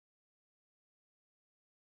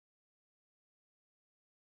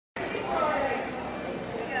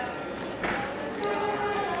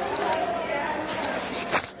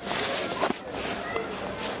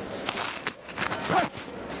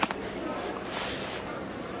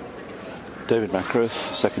David Mackworth,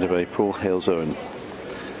 2nd of April, Halesowen.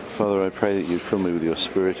 Father, I pray that you'd fill me with your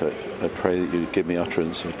Spirit. I pray that you'd give me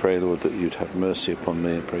utterance. I pray, Lord, that you'd have mercy upon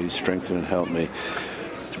me. I pray you'd strengthen and help me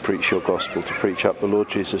to preach your gospel, to preach up the Lord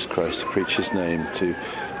Jesus Christ, to preach his name, to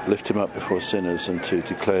lift him up before sinners, and to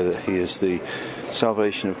declare that he is the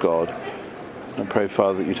salvation of God. I pray,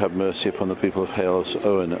 Father, that you'd have mercy upon the people of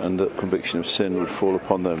Halesowen, and that conviction of sin would fall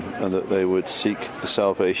upon them, and that they would seek the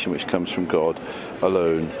salvation which comes from God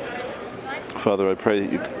alone. Father, I pray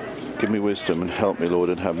that you'd give me wisdom and help me, Lord,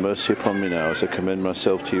 and have mercy upon me now as I commend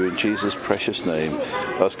myself to you in Jesus' precious name,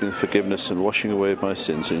 asking forgiveness and washing away of my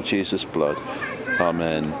sins in Jesus' blood.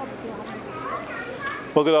 Amen.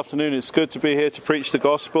 Well, good afternoon. It's good to be here to preach the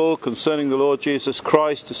gospel concerning the Lord Jesus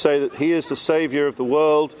Christ, to say that he is the Saviour of the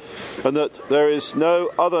world, and that there is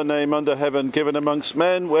no other name under heaven given amongst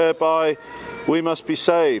men whereby we must be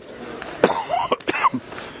saved.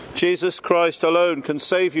 Jesus Christ alone can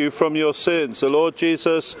save you from your sins. The Lord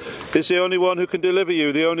Jesus is the only one who can deliver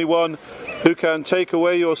you, the only one who can take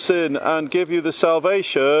away your sin and give you the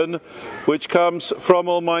salvation which comes from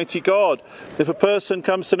Almighty God. If a person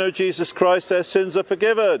comes to know Jesus Christ, their sins are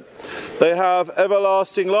forgiven. They have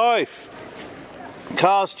everlasting life.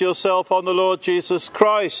 Cast yourself on the Lord Jesus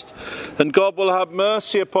Christ, and God will have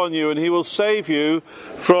mercy upon you, and he will save you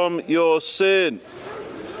from your sin.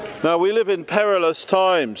 Now, we live in perilous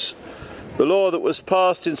times. The law that was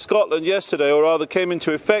passed in Scotland yesterday, or rather came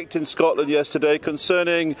into effect in Scotland yesterday,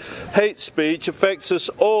 concerning hate speech affects us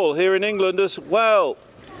all here in England as well,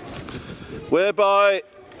 whereby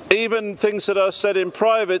even things that are said in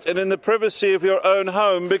private and in the privacy of your own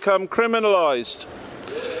home become criminalised.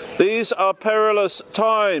 These are perilous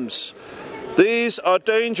times. These are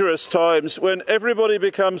dangerous times when everybody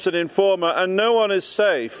becomes an informer and no one is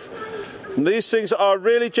safe. And these things are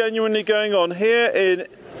really genuinely going on here in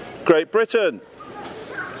Great Britain.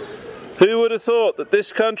 Who would have thought that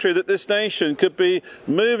this country, that this nation could be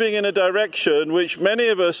moving in a direction which many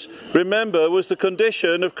of us remember was the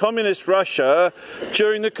condition of communist Russia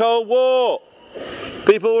during the Cold War?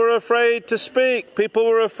 People were afraid to speak. People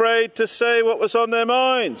were afraid to say what was on their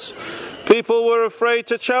minds. People were afraid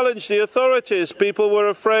to challenge the authorities. People were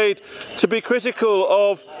afraid to be critical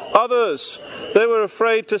of others. They were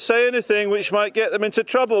afraid to say anything which might get them into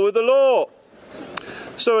trouble with the law.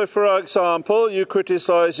 So if, for example, you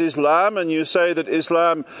criticise Islam and you say that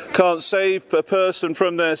Islam can't save a person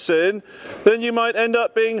from their sin, then you might end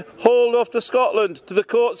up being hauled off to Scotland, to the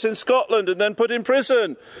courts in Scotland, and then put in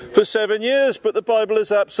prison for 7 years. But the Bible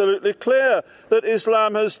is absolutely clear that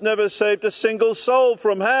Islam has never saved a single soul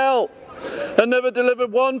from hell, and never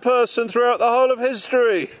delivered one person throughout the whole of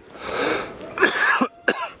history.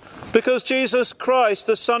 Because Jesus Christ,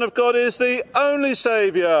 the Son of God, is the only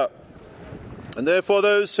Saviour. And therefore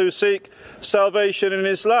those who seek salvation in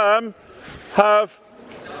Islam have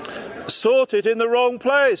sought it in the wrong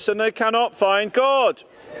place, and they cannot find God.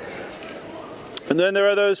 And then there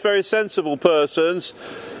are those very sensible persons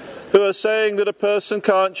who are saying that a person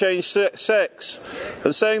can't change sex,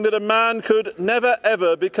 and saying that a man could never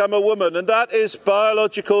ever become a woman, and that is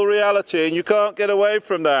biological reality, and you can't get away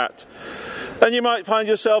from that. And you might find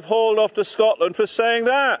yourself hauled off to Scotland for saying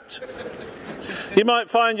that. You might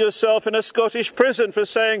find yourself in a Scottish prison for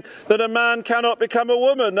saying that a man cannot become a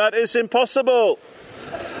woman. That is impossible.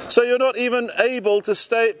 So you're not even able to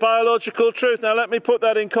state biological truth. Now let me put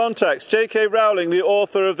that in context. J.K. Rowling, the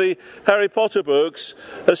author of the Harry Potter books,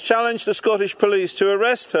 has challenged the Scottish police to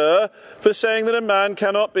arrest her for saying that a man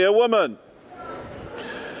cannot be a woman.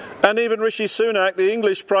 And even Rishi Sunak, the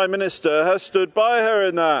English Prime Minister, has stood by her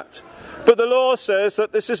in that. But the law says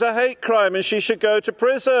that this is a hate crime and she should go to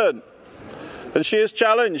prison. And she has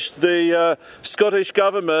challenged the Scottish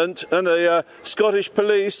government and the Scottish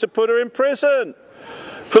police to put her in prison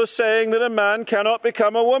for saying that a man cannot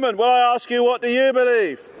become a woman. Well, I ask you, what do you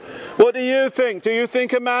believe? What do you think? Do you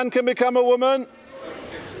think a man can become a woman?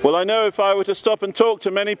 Well, I know if I were to stop and talk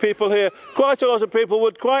to many people here, quite a lot of people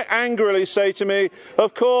would quite angrily say to me,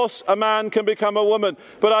 of course a man can become a woman.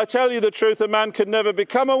 But I tell you the truth, a man can never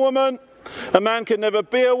become a woman. A man can never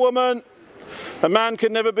be a woman. A man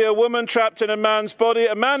can never be a woman trapped in a man's body.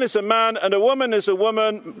 A man is a man and a woman is a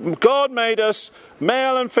woman. God made us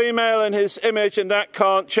male and female in his image, and that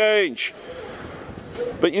can't change.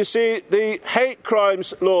 But you see, the hate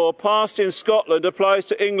crimes law passed in Scotland applies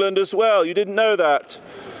to England as well. You didn't know that.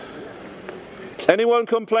 Anyone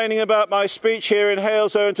complaining about my speech here in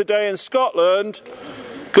Halesowen today in Scotland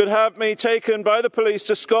could have me taken by the police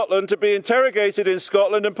to Scotland to be interrogated in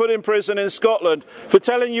Scotland and put in prison in Scotland for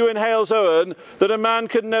telling you in Halesowen that a man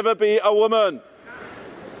could never be a woman.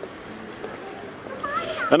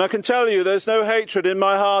 And I can tell you there's no hatred in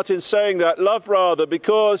my heart in saying that, love rather,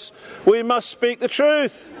 because we must speak the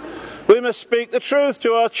truth. We must speak the truth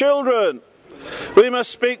to our children. We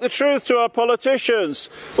must speak the truth to our politicians.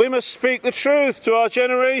 We must speak the truth to our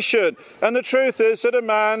generation. And the truth is that a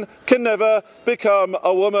man can never become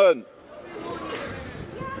a woman.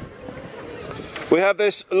 We have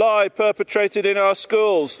this lie perpetrated in our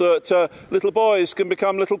schools that little boys can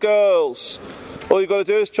become little girls. All you've got to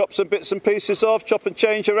do is chop some bits and pieces off, chop and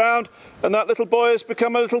change around, and that little boy has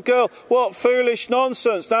become a little girl. What foolish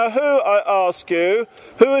nonsense. Now who, I ask you,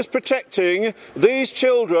 who is protecting these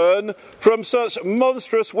children from such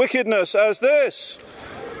monstrous wickedness as this?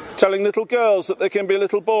 Telling little girls that they can be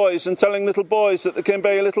little boys and telling little boys that they can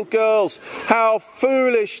be little girls. How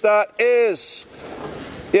foolish that is.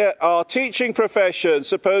 Yet our teaching profession,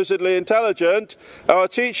 supposedly intelligent, our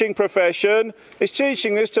teaching profession is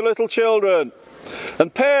teaching this to little children.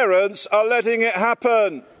 And parents are letting it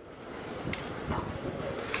happen.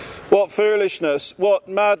 What foolishness, what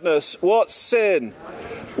madness, what sin,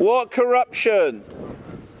 what corruption,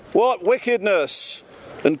 what wickedness.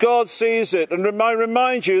 And God sees it. And I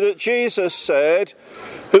remind you that Jesus said,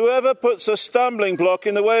 whoever puts a stumbling block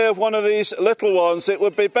in the way of one of these little ones, it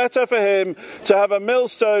would be better for him to have a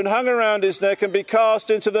millstone hung around his neck and be cast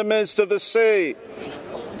into the midst of the sea.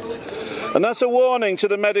 And that's a warning to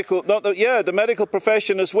the medical, the medical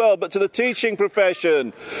profession as well, but to the teaching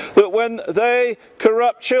profession, that when they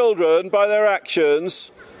corrupt children by their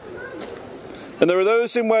actions, and there are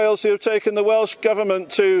those in Wales who have taken the Welsh government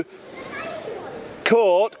to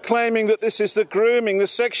court claiming that this is the grooming, the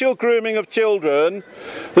sexual grooming of children,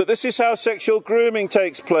 that this is how sexual grooming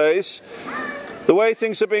takes place, the way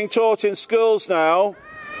things are being taught in schools now.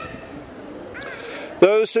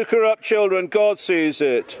 Those who corrupt children, God sees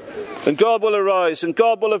it. And God will arise and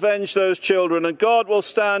God will avenge those children and God will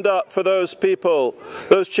stand up for those people,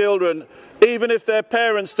 those children, even if their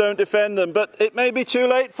parents don't defend them. But it may be too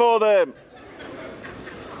late for them.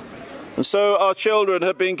 And so our children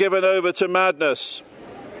have been given over to madness.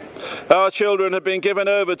 Our children have been given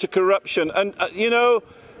over to corruption. And, you know,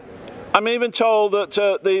 I'm even told that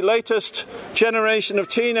the latest generation of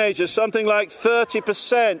teenagers, something like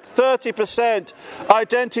 30%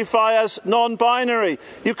 identify as non-binary.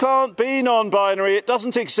 You can't be non-binary. It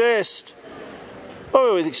doesn't exist.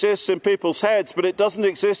 Oh, it exists in people's heads, but it doesn't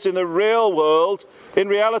exist in the real world. In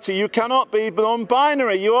reality, you cannot be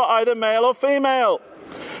non-binary. You are either male or female.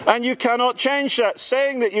 And you cannot change that.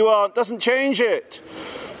 Saying that you aren't doesn't change it.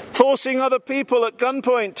 Forcing other people at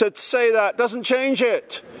gunpoint to say that doesn't change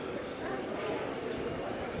it.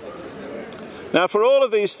 Now, for all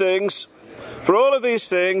of these things,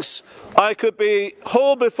 I could be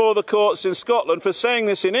hauled before the courts in Scotland for saying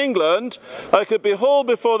this in England. I could be hauled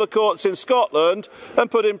before the courts in Scotland and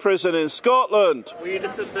put in prison in Scotland. Well, you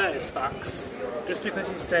just said that is facts. Just because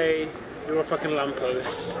you say you're a fucking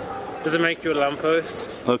lamppost doesn't make you a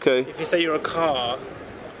lamppost. Okay. If you say you're a car,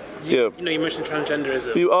 you know, you mentioned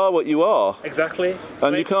transgenderism. You are what you are. Exactly.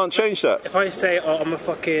 And you can't change that. If I say, oh, I'm a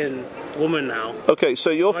fucking woman now. Okay,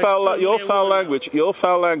 so your foul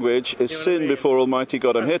language is sin before Almighty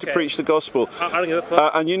God. I'm here to preach the gospel. I don't give a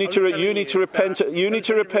fuck. And you need to repent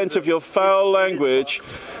of your foul language.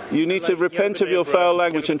 You need to repent of your foul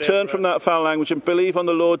language and turn from that foul language and believe on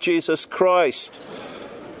the Lord Jesus Christ.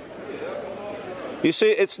 You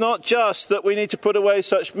see, it's not just that we need to put away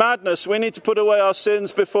such madness. We need to put away our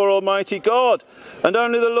sins before Almighty God. And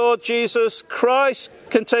only the Lord Jesus Christ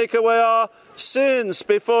can take away our sins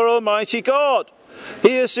before Almighty God.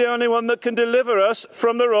 He is the only one that can deliver us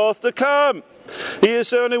from the wrath to come. He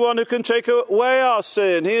is the only one who can take away our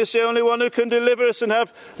sin. He is the only one who can deliver us and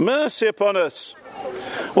have mercy upon us.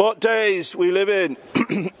 What days we live in.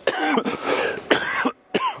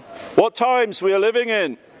 What times we are living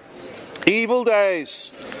in. Evil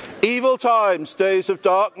days, evil times, days of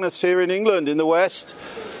darkness here in England, in the West,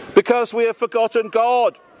 because we have forgotten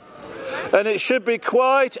God. And it should be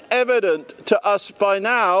quite evident to us by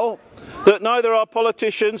now that neither our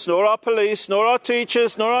politicians, nor our police, nor our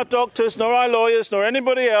teachers, nor our doctors, nor our lawyers, nor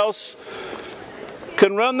anybody else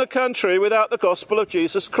can run the country without the gospel of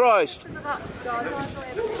Jesus Christ.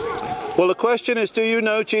 Well, the question is, do you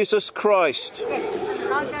know Jesus Christ? Yes.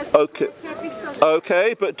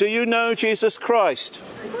 Okay, but do you know Jesus Christ?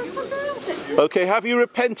 Okay, have you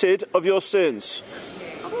repented of your sins?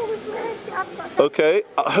 Okay,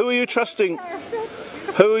 who are you trusting?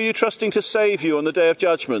 Who are you trusting to save you on the day of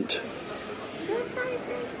judgment?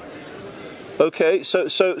 Okay,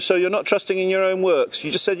 so you're not trusting in your own works.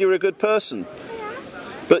 You just said you're a good person.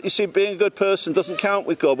 But you see, being a good person doesn't count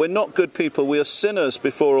with God. We're not good people. We are sinners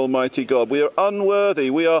before Almighty God. We are unworthy.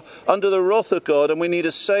 We are under the wrath of God, and we need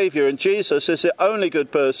a Saviour. And Jesus is the only good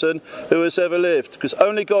person who has ever lived, because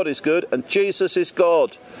only God is good and Jesus is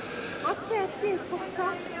God.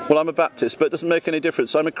 Well, I'm a Baptist, but it doesn't make any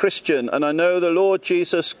difference. I'm a Christian, and I know the Lord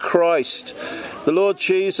Jesus Christ. The Lord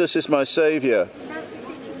Jesus is my Saviour.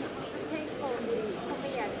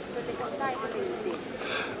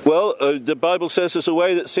 Well, the Bible says there's a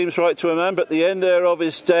way that seems right to a man, but the end thereof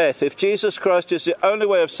is death. If Jesus Christ is the only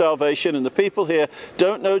way of salvation, and the people here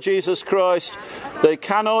don't know Jesus Christ, they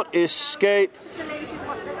cannot escape.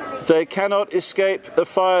 They cannot escape the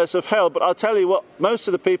fires of hell. But I'll tell you what, most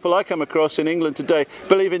of the people I come across in England today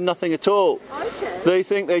believe in nothing at all. They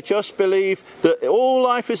think they just believe that all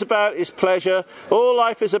life is about is pleasure, all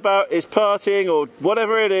life is about is partying or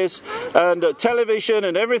whatever it is, and television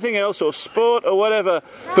and everything else, or sport or whatever,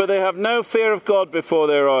 but they have no fear of God before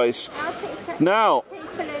their eyes. Now,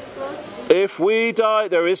 if we die,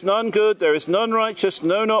 there is none good, there is none righteous,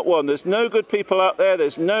 no, not one. There's no good people out there,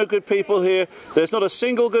 there's no good people here. There's not a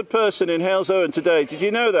single good person in Halesowen today. Did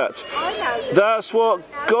you know that? That's what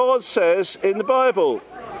God says in the Bible.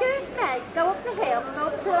 Excuse me, go up the hill, go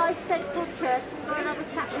up to Life Central Church and go and have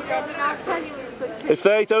a chat with them, and I'll tell you it's good people. If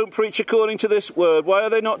they don't preach according to this word, why are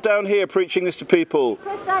they not down here preaching this to people?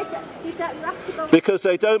 Because you have to go. Because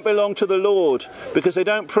they don't belong to the Lord, because they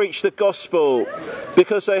don't preach the gospel,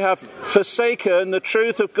 because they have forsaken the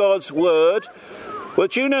truth of God's word. Well,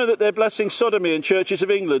 do you know that they're blessing sodomy in churches of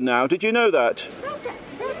England now? Did you know that?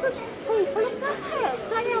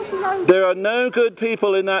 There are no good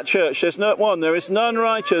people in that church. There's not one. There is none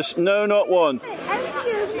righteous, no, not one.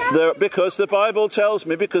 Because the Bible tells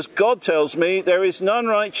me, because God tells me, there is none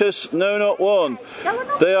righteous, no, not one.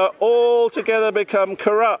 They are all together become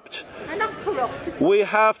corrupt. We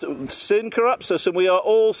have to, sin corrupts us, and we are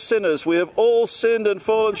all sinners. We have all sinned and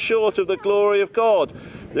fallen short of the glory of God.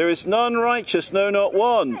 There is none righteous, no, not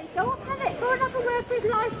one. Go up on it. Go and have a word with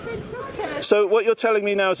Life Central Church. So what you're telling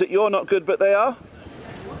me now is that you're not good, but they are?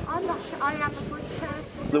 I'm not. I am a good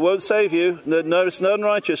person. They won't save you. There is none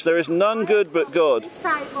righteous. There is none good but God.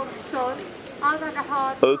 Disabled son. I've had a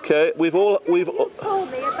hard life. Okay, we've all call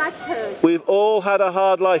me a bad person. We've all had a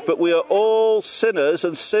hard life, but we are all sinners,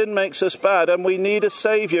 and sin makes us bad, and we need a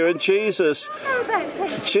Saviour in Jesus.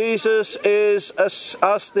 Jesus is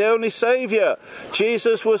us the only Saviour.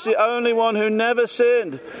 Jesus was the only one who never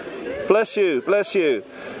sinned. Bless you, bless you.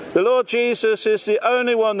 The Lord Jesus is the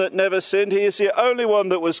only one that never sinned. He is the only one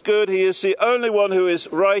that was good. He is the only one who is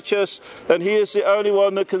righteous, and he is the only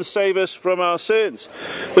one that can save us from our sins.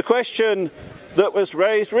 The question that was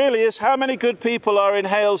raised really is, how many good people are in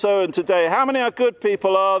Halesowen today? How many good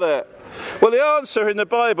people are there? Well, the answer in the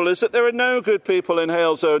Bible is that there are no good people in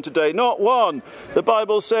Halesowen today, not one. The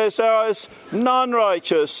Bible says there is none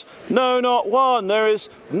righteous, no, not one. There is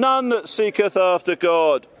none that seeketh after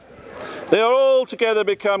God. They are all together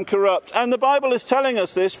become corrupt. And the Bible is telling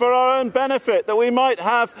us this for our own benefit, that we might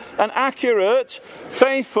have an accurate,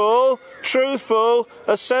 faithful, truthful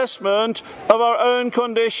assessment of our own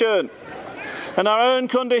condition. And our own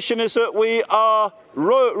condition is that we are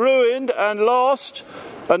ruined and lost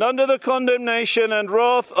and under the condemnation and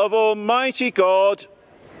wrath of Almighty God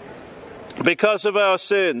because of our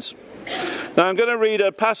sins. Now I'm going to read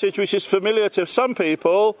a passage which is familiar to some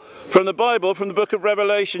people from the Bible, from the book of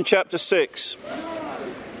Revelation chapter 6.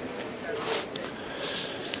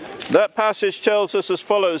 That passage tells us as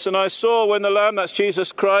follows: "And I saw when the Lamb," that's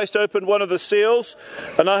Jesus Christ, "opened one of the seals,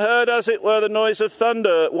 and I heard as it were the noise of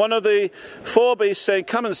thunder, one of the four beasts saying,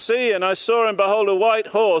 Come and see. And I saw and behold a white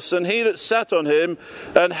horse, and he that sat on him,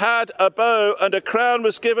 and had a bow, and a crown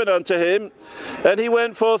was given unto him, and he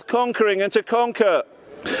went forth conquering and to conquer.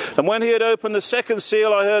 And when he had opened the second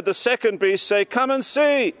seal, I heard the second beast say, Come and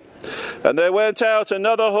see. And there went out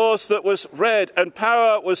another horse that was red, and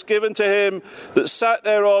power was given to him that sat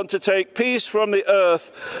thereon to take peace from the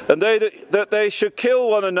earth, and that they should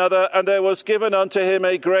kill one another, and there was given unto him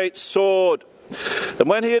a great sword. And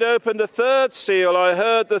when he had opened the third seal, I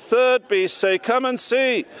heard the third beast say, Come and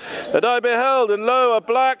see. And I beheld, and lo, a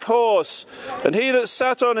black horse, and he that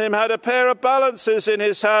sat on him had a pair of balances in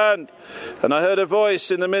his hand. And I heard a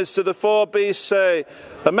voice in the midst of the four beasts say,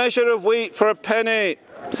 A measure of wheat for a penny,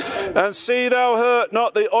 and see thou hurt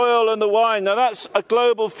not the oil and the wine." Now that's a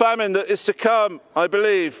global famine that is to come, I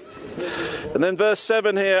believe. And then verse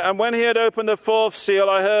 7 here, and when he had opened the fourth seal,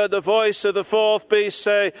 I heard the voice of the fourth beast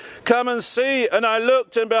say, come and see. And I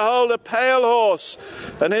looked, and behold, a pale horse,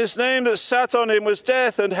 and his name that sat on him was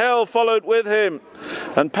Death, and hell followed with him.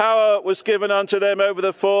 And power was given unto them over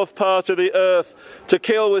the fourth part of the earth, to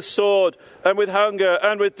kill with sword, and with hunger,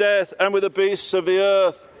 and with death, and with the beasts of the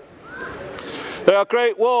earth. There are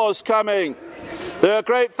great wars coming. There are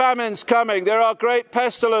great famines coming. There are great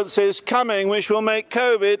pestilences coming, which will make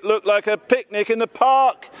COVID look like a picnic in the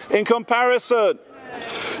park in comparison.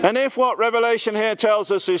 And if what Revelation here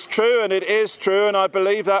tells us is true, and it is true, and I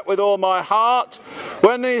believe that with all my heart,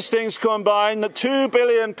 when these things combine, the 2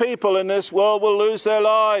 billion people in this world will lose their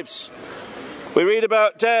lives. We read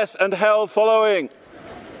about death and hell following.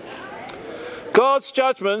 God's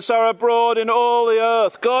judgments are abroad in all the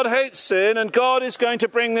earth. God hates sin, and God is going to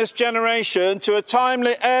bring this generation to a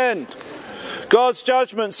timely end. God's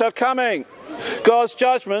judgments are coming. God's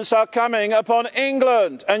judgments are coming upon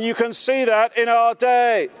England, and you can see that in our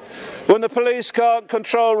day. When the police can't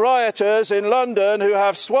control rioters in London who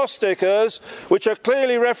have swastikas, which are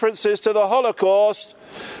clearly references to the Holocaust,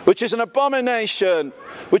 which is an abomination,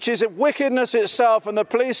 which is wickedness itself, and the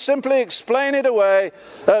police simply explain it away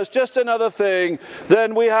as just another thing,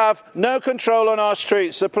 then we have no control on our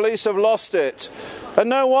streets. The police have lost it. And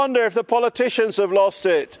no wonder if the politicians have lost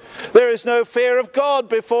it. There is no fear of God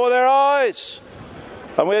before their eyes.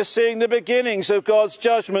 And we're seeing the beginnings of God's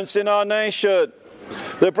judgments in our nation.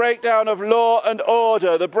 The breakdown of law and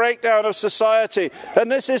order, the breakdown of society.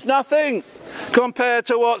 And this is nothing compared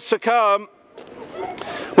to what's to come,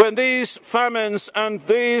 when these famines and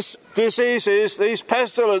these diseases, these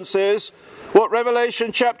pestilences, what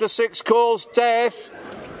Revelation chapter 6 calls death,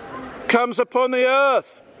 comes upon the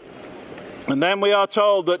earth. And then we are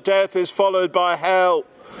told that death is followed by hell.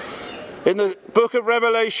 In the book of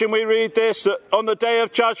Revelation we read this, that on the day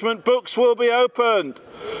of judgment books will be opened,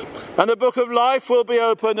 and the book of life will be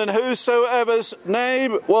opened, and whosoever's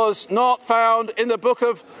name was not found in the book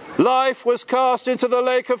of life was cast into the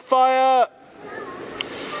lake of fire.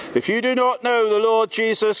 If you do not know the Lord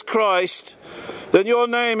Jesus Christ, then your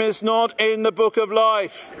name is not in the book of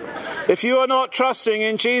life. If you are not trusting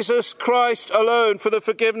in Jesus Christ alone for the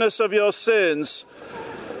forgiveness of your sins,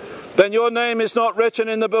 then your name is not written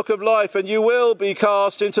in the book of life, and you will be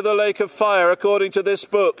cast into the lake of fire according to this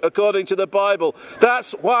book, according to the Bible.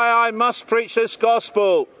 That's why I must preach this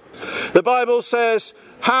gospel. The Bible says,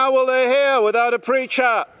 how will they hear without a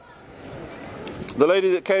preacher? The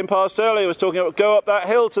lady that came past earlier was talking about go up that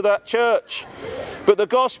hill to that church. But the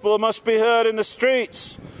gospel must be heard in the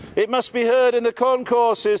streets. It must be heard in the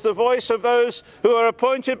concourses, the voice of those who are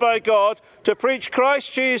appointed by God to preach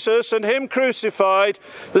Christ Jesus and him crucified.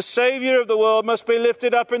 The Saviour of the world must be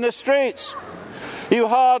lifted up in the streets. You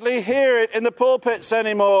hardly hear it in the pulpits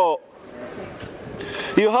anymore.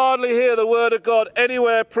 You hardly hear the word of God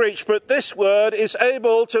anywhere preached, but this word is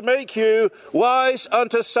able to make you wise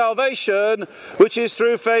unto salvation, which is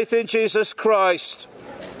through faith in Jesus Christ.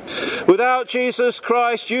 Without Jesus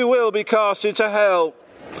Christ, you will be cast into hell.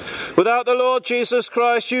 Without the Lord Jesus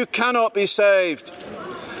Christ, you cannot be saved.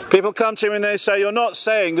 People come to me and they say, you're not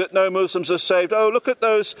saying that no Muslims are saved. Oh, look at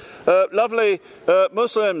those lovely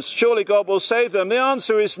Muslims. Surely God will save them. The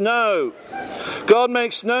answer is no. God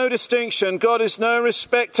makes no distinction. God is no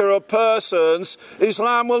respecter of persons.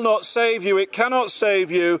 Islam will not save you. It cannot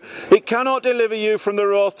save you. It cannot deliver you from the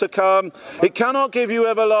wrath to come. It cannot give you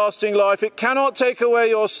everlasting life. It cannot take away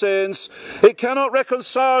your sins. It cannot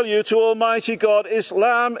reconcile you to Almighty God.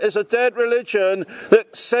 Islam is a dead religion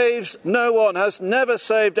that saves no one, has never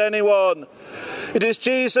saved anyone. It is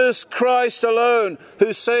Jesus Christ alone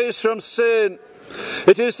who saves from sin.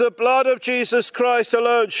 It is the blood of Jesus Christ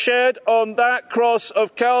alone shed on that cross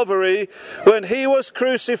of Calvary when he was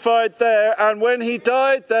crucified there and when he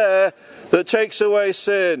died there that takes away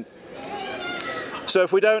sin. So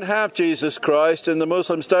if we don't have Jesus Christ and the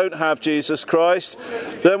Muslims don't have Jesus Christ,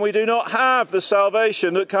 then we do not have the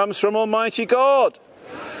salvation that comes from Almighty God.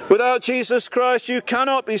 Without Jesus Christ, you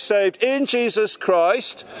cannot be saved. In Jesus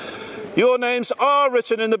Christ, your names are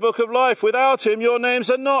written in the book of life. Without him, your names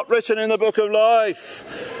are not written in the book of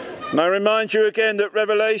life. And I remind you again that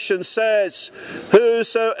Revelation says,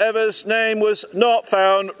 whosoever's name was not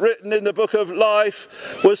found written in the book of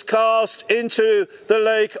life was cast into the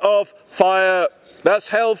lake of fire. That's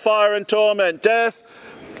hellfire and torment. Death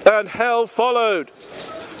and hell followed.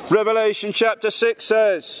 Revelation chapter 6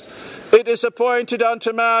 says, it is appointed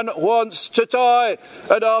unto man once to die,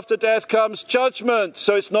 and after death comes judgment.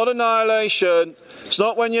 So it's not annihilation. It's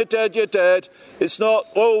not when you're dead, you're dead. It's not,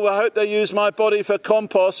 oh, I hope they use my body for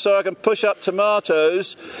compost so I can push up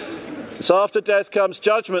tomatoes. So after death comes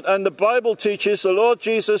judgment, and the Bible teaches, the Lord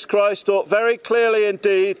Jesus Christ taught very clearly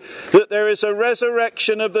indeed that there is a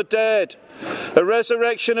resurrection of the dead, a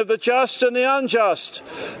resurrection of the just and the unjust,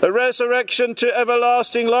 a resurrection to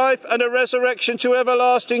everlasting life, and a resurrection to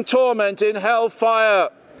everlasting torment in hell fire.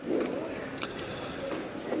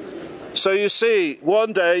 So you see,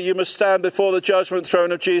 one day you must stand before the judgment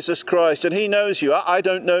throne of Jesus Christ, and he knows you. I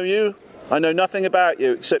don't know you. I know nothing about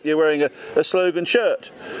you except you're wearing a slogan shirt,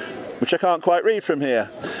 which I can't quite read from here.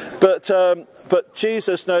 But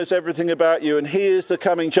Jesus knows everything about you, and he is the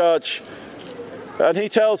coming judge. And he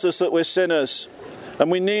tells us that we're sinners,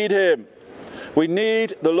 and we need him. We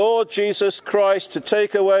need the Lord Jesus Christ to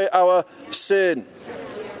take away our sin.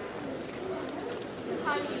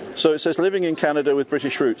 So it says living in Canada with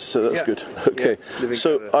British roots, so that's good. Okay,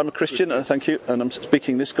 so I'm a Christian, thank you, and I'm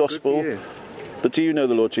speaking this gospel. But do you know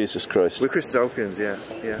the Lord Jesus Christ? We're Christadelphians,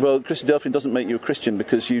 yeah. Well, Christadelphian doesn't make you a Christian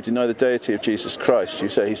because you deny the deity of Jesus Christ. You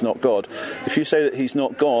say he's not God. If you say that he's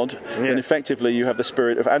not God, then effectively you have the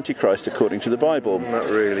spirit of Antichrist according to the Bible. Not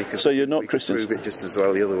really. So you're not Christians. You can prove it just as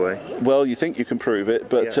well the other way. Well, you think you can prove it,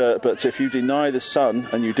 but if you deny the Son,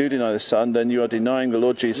 and you do deny the Son, then you are denying the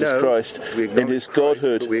Lord Jesus Christ in his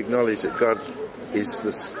godhood. But we acknowledge that God is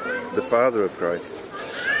the Father of Christ.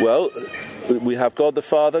 Well, we have God the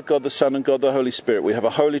Father, God the Son, and God the Holy Spirit. We have a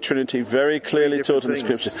Holy Trinity very clearly taught in the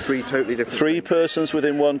Scripture. Three totally different Three persons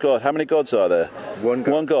within one God. How many gods are there? One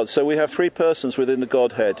God. One God. So we have three persons within the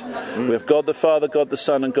Godhead. We have God the Father, God the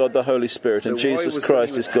Son, and God the Holy Spirit. And Jesus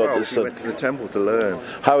Christ is God the Son. He went to the temple to learn.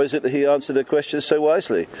 How is it that he answered the question so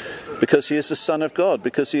wisely? Because he is the Son of God,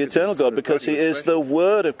 because he is the eternal God, because he is the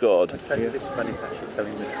Word of God. I tell you, this man is actually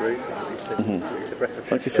telling the truth. It's a breath of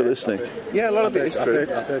Thank you for listening. Yeah, a lot of it is true.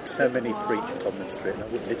 I've heard so many preachers on the street, and I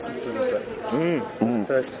wouldn't listen to them, but for the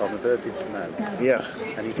first time I've heard this man. Yeah.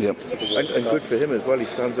 And he speaks to the Word and good for him as well. He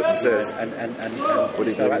stands up and says.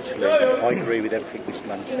 So actually, I agree with everything this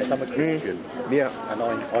man says. I'm a Christian. Yeah. And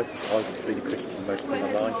I've been a Christian most of my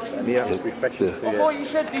life. And it's refreshing to this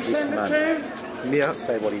man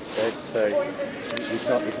say what he said. So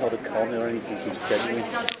he's not a con or anything. He's genuine,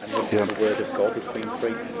 and the Word of God has been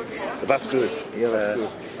preached. That's good. Yeah,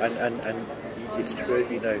 that's good. And it's true,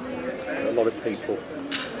 you know, a lot of people,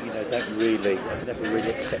 you know, have never really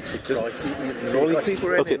accepted Christ. There's all these people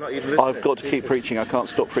around not even listening. I've got to keep preaching. I can't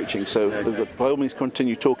stop preaching. So by all means,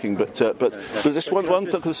 continue talking. But just one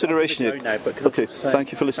consideration here. Okay,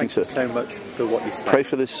 thank you for listening, sir. Thank you so much for what you say. Pray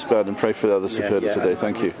for this man and pray for the others who've heard it today.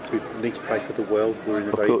 Thank you. We need to pray for the world. We're in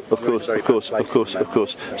a Of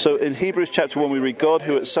course. So in Hebrews chapter 1 we read, God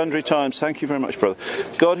who at sundry times, thank you very much, brother,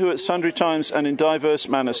 God who at sundry times and in diverse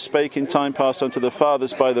manners spake in time past unto the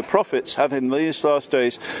fathers by the prophets, hath in these last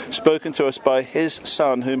days spoken to us by his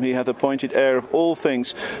Son, whom he hath appointed heir of all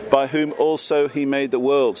things, by whom also he made the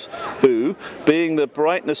worlds, who, being the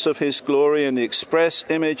brightness of his glory and the express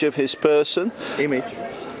image of his person... Image?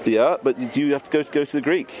 Yeah, but you have to go to the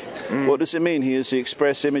Greek. What does it mean? He is the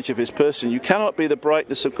express image of his person. You cannot be the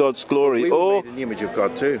brightness of God's glory, we were made in the image of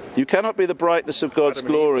God too. You cannot be the brightness of God's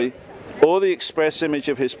glory or the express image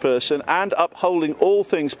of his person, and upholding all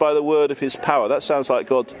things by the word of his power. That sounds like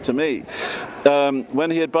God to me.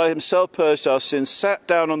 When he had by himself purged our sins, sat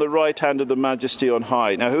down on the right hand of the majesty on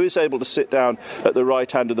high. Now, who is able to sit down at the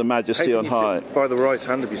right hand of the majesty on high? Sit by the right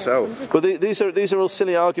hand of yourself. Well, these are all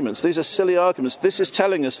silly arguments. These are silly arguments. This is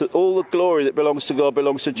telling us that all the glory that belongs to God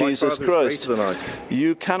belongs to Jesus Christ.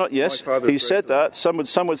 You cannot. Yes, he said that. Some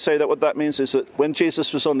would say that what that means is that when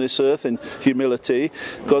Jesus was on this earth in humility,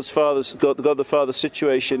 God the Father's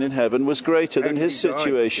situation in heaven was greater than his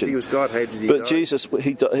situation. If he was God, how did he die? But Jesus,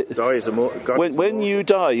 he died. When you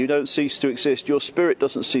die, you don't cease to exist. Your spirit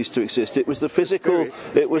doesn't cease to exist. It was the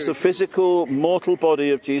physical, mortal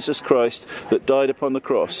body of Jesus Christ that died upon the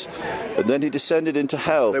cross, and then he descended into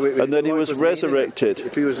hell, and then he was resurrected.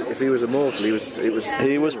 If he was immortal,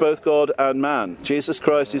 he was both God and man. Jesus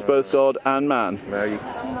Christ is both God and man.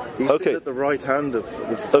 He's sitting at the right hand of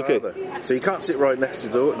the Father, so you can't sit right next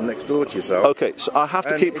door to yourself. Okay, so I have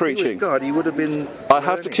to keep preaching. If he was God, he would have been. I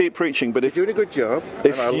have to keep preaching, but if you're doing a good job,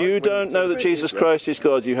 if you don't know that Jesus Christ is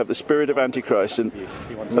God, you have the spirit of Antichrist, and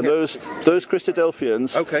those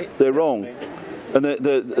Christadelphians, they're wrong. And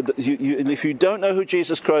if you don't know who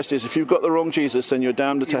Jesus Christ is, if you've got the wrong Jesus, then you're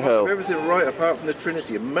damned to hell. Everything right apart from the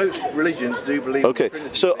Trinity, and most religions do believe in the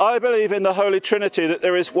Trinity. So I believe in the Holy Trinity, that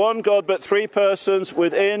there is one God but three persons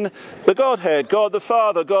within the Godhead, God the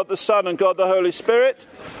Father, God the Son, and God the Holy Spirit.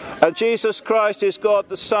 And Jesus Christ is God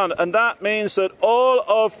the Son, and that means that all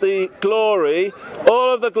of the glory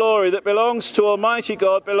that belongs to Almighty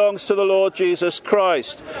God belongs to the Lord Jesus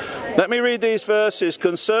Christ. Let me read these verses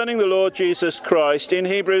concerning the Lord Jesus Christ. Christ in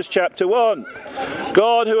Hebrews chapter 1.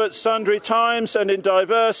 God, who at sundry times and in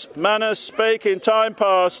diverse manners spake in time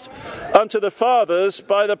past unto the fathers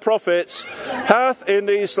by the prophets, hath in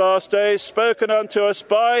these last days spoken unto us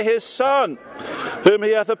by his Son, whom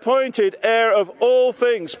he hath appointed heir of all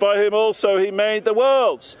things, by whom also he made the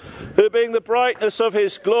worlds, who being the brightness of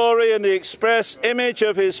his glory and the express image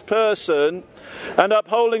of his person, and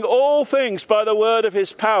upholding all things by the word of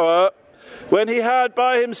his power, when he had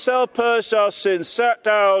by himself purged our sins, sat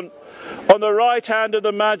down on the right hand of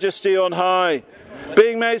the majesty on high,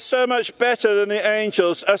 being made so much better than the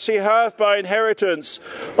angels, as he hath by inheritance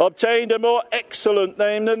obtained a more excellent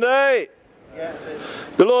name than they.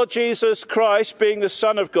 The Lord Jesus Christ, being the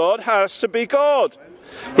Son of God, has to be God.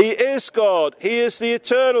 He is God. He is the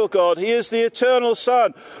eternal God. He is the eternal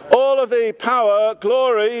Son. All of the power,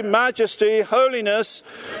 glory, majesty, holiness,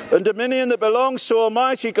 and dominion that belongs to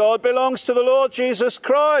Almighty God belongs to the Lord Jesus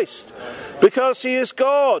Christ, because he is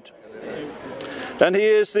God. And he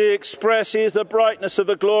is he is the brightness of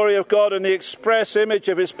the glory of God and the express image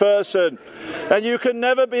of his person. And you can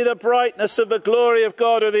never be the brightness of the glory of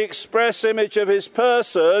God or the express image of his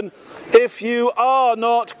person if you are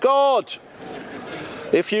not God.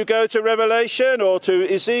 If you go to Revelation or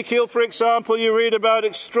to Ezekiel, for example, you read about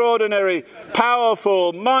extraordinary,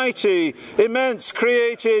 powerful, mighty, immense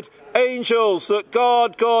created angels that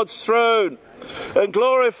guard God's throne and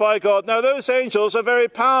glorify God. Now, those angels are very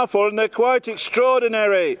powerful and they're quite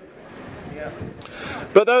extraordinary.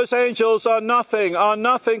 But those angels are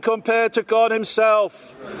nothing compared to God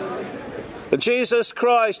himself. And Jesus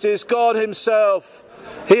Christ is God himself.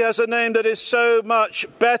 He has a name that is so much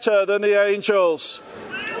better than the angels.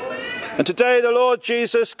 And today the Lord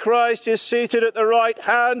Jesus Christ is seated at the right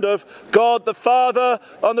hand of God the Father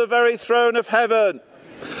on the very throne of heaven.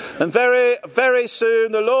 And very, very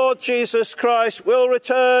soon the Lord Jesus Christ will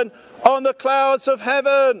return on the clouds of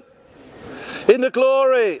heaven, in the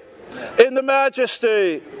glory, in the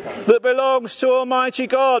majesty that belongs to Almighty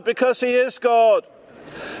God, because he is God.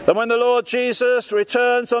 And when the Lord Jesus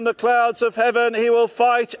returns on the clouds of heaven, he will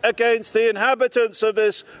fight against the inhabitants of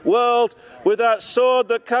this world with that sword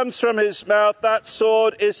that comes from his mouth. That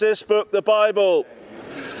sword is this book, the Bible.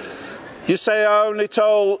 You say, I only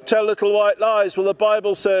tell little white lies. Well, the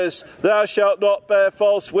Bible says, thou shalt not bear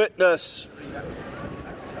false witness.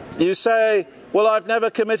 You say, well, I've never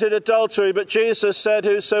committed adultery, but Jesus said,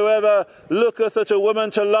 whosoever looketh at a woman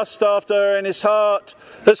to lust after her in his heart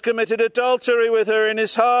has committed adultery with her in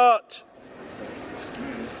his heart.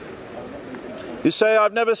 You say,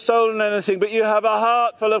 I've never stolen anything, but you have a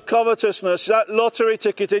heart full of covetousness. That lottery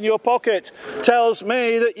ticket in your pocket tells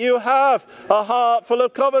me that you have a heart full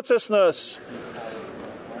of covetousness.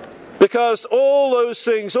 Because all those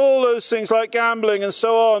things like gambling and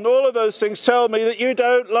so on, all of those things tell me that you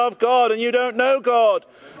don't love God and you don't know God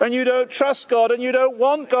and you don't trust God and you don't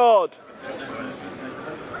want God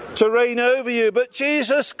to reign over you. But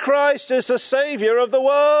Jesus Christ is the Saviour of the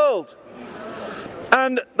world.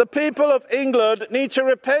 And the people of England need to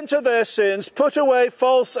repent of their sins, put away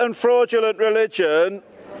false and fraudulent religion,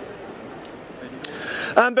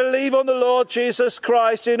 and believe on the Lord Jesus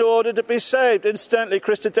Christ in order to be saved. Incidentally,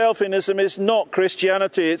 Christadelphianism is not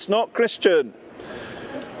Christianity. It's not Christian.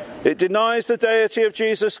 It denies the deity of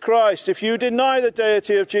Jesus Christ. If you deny the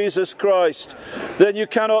deity of Jesus Christ, then you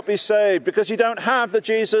cannot be saved, because you don't have the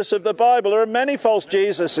Jesus of the Bible. There are many false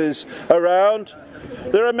Jesuses around.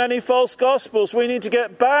 There are many false gospels. We need to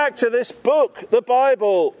get back to this book, the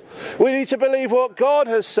Bible. We need to believe what God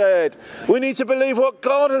has said. We need to believe what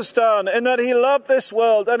God has done, in that he loved this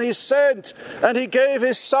world and he sent and he gave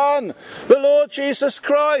his Son, the Lord Jesus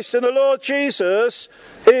Christ. And the Lord Jesus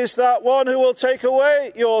is that one who will take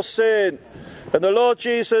away your sin. And the Lord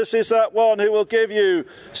Jesus is that one who will give you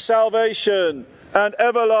salvation and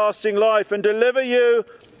everlasting life and deliver you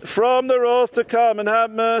from the wrath to come and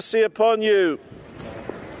have mercy upon you.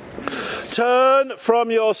 Turn from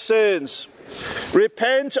your sins.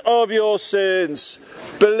 Repent of your sins.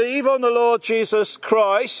 Believe on the Lord Jesus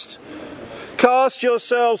Christ. Cast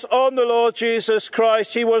yourselves on the Lord Jesus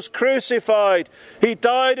Christ. He was crucified. He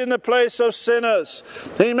died in the place of sinners.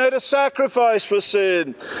 He made a sacrifice for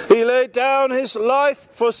sin. He laid down his life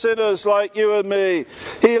for sinners like you and me.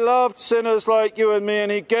 He loved sinners like you and me,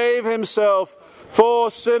 and he gave himself for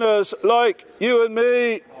sinners like you and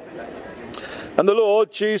me. And the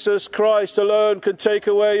Lord Jesus Christ alone can take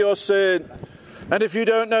away your sin. And if you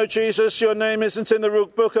don't know Jesus, your name isn't in the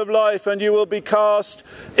book of life, and you will be cast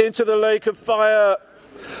into the lake of fire.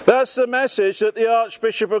 That's the message that the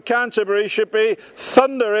Archbishop of Canterbury should be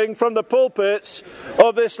thundering from the pulpits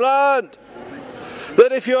of this land.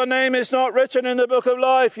 that if your name is not written in the book of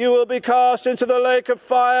life, you will be cast into the lake of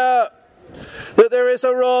fire, that there is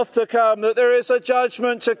a wrath to come, that there is a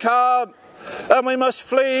judgment to come, and we must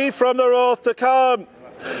flee from the wrath to come.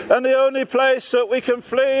 And the only place that we can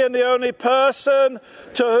flee and the only person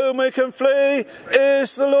to whom we can flee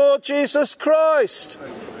is the Lord Jesus Christ.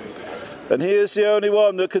 And he is the only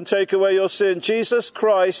one that can take away your sin. Jesus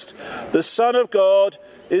Christ, the Son of God,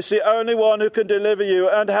 is the only one who can deliver you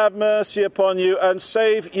and have mercy upon you and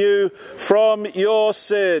save you from your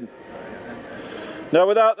sin. Now,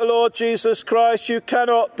 without the Lord Jesus Christ, you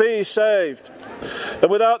cannot be saved. And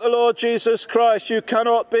without the Lord Jesus Christ, you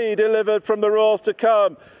cannot be delivered from the wrath to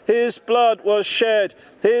come. His blood was shed.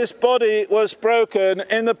 His body was broken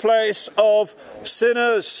in the place of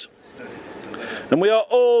sinners. And we are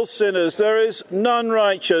all sinners. There is none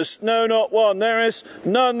righteous, no, not one. There is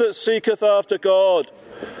none that seeketh after God.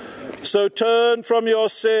 So turn from your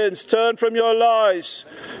sins, turn from your lies,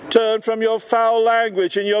 turn from your foul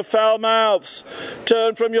language and your foul mouths,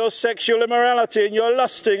 turn from your sexual immorality and your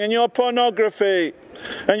lusting and your pornography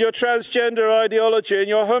and your transgender ideology and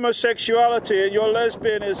your homosexuality and your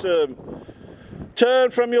lesbianism. Turn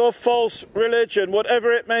from your false religion,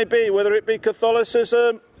 whatever it may be, whether it be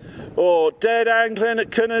Catholicism or dead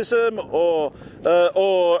Anglicanism or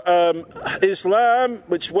Islam,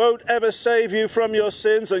 which won't ever save you from your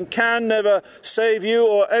sins and can never save you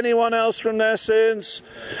or anyone else from their sins.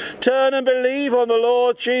 Turn and believe on the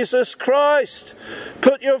Lord Jesus Christ.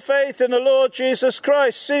 Put your faith in the Lord Jesus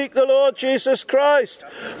Christ. Seek the Lord Jesus Christ.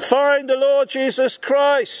 Find the Lord Jesus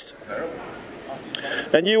Christ.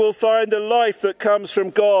 And you will find the life that comes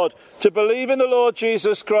from God. To believe in the Lord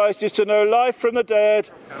Jesus Christ is to know life from the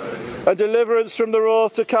dead and deliverance from the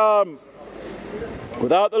wrath to come.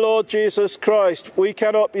 Without the Lord Jesus Christ, we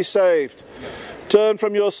cannot be saved. Turn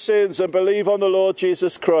from your sins and believe on the Lord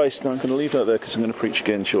Jesus Christ. Now I'm going to leave that there because I'm going to preach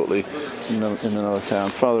again shortly in another town.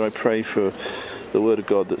 Father, I pray for the word of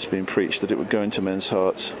God that's been preached, that it would go into men's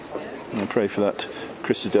hearts. And I pray for that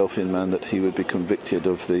Christadelphian man, that he would be convicted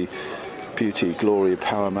of the beauty, glory,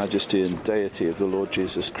 power, majesty and deity of the Lord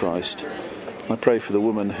Jesus Christ. I pray for the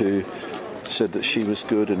woman who said that she was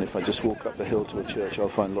good, and if I just walk up the hill to a church I'll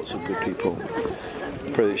find lots of good people.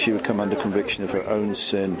 I pray that she would come under conviction of her own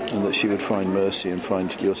sin and that she would find mercy and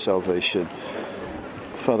find your salvation.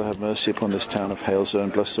 Father, have mercy upon this town of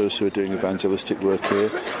Halesowen. Bless those who are doing evangelistic work here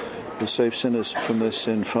and save sinners from their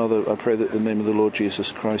sin. Father, I pray that the name of the Lord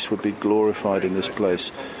Jesus Christ would be glorified in this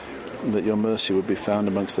place, and that your mercy would be found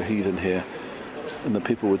amongst the heathen here, and that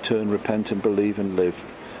people would turn, repent and believe and live.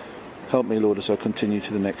 Help me, Lord, as I continue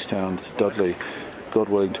to the next town, to Dudley, God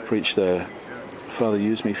willing, to preach there. Father,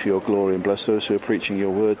 use me for your glory, and bless those who are preaching your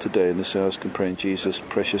word today in this house. I can pray in Jesus'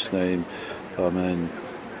 precious name. Amen.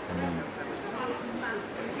 Amen.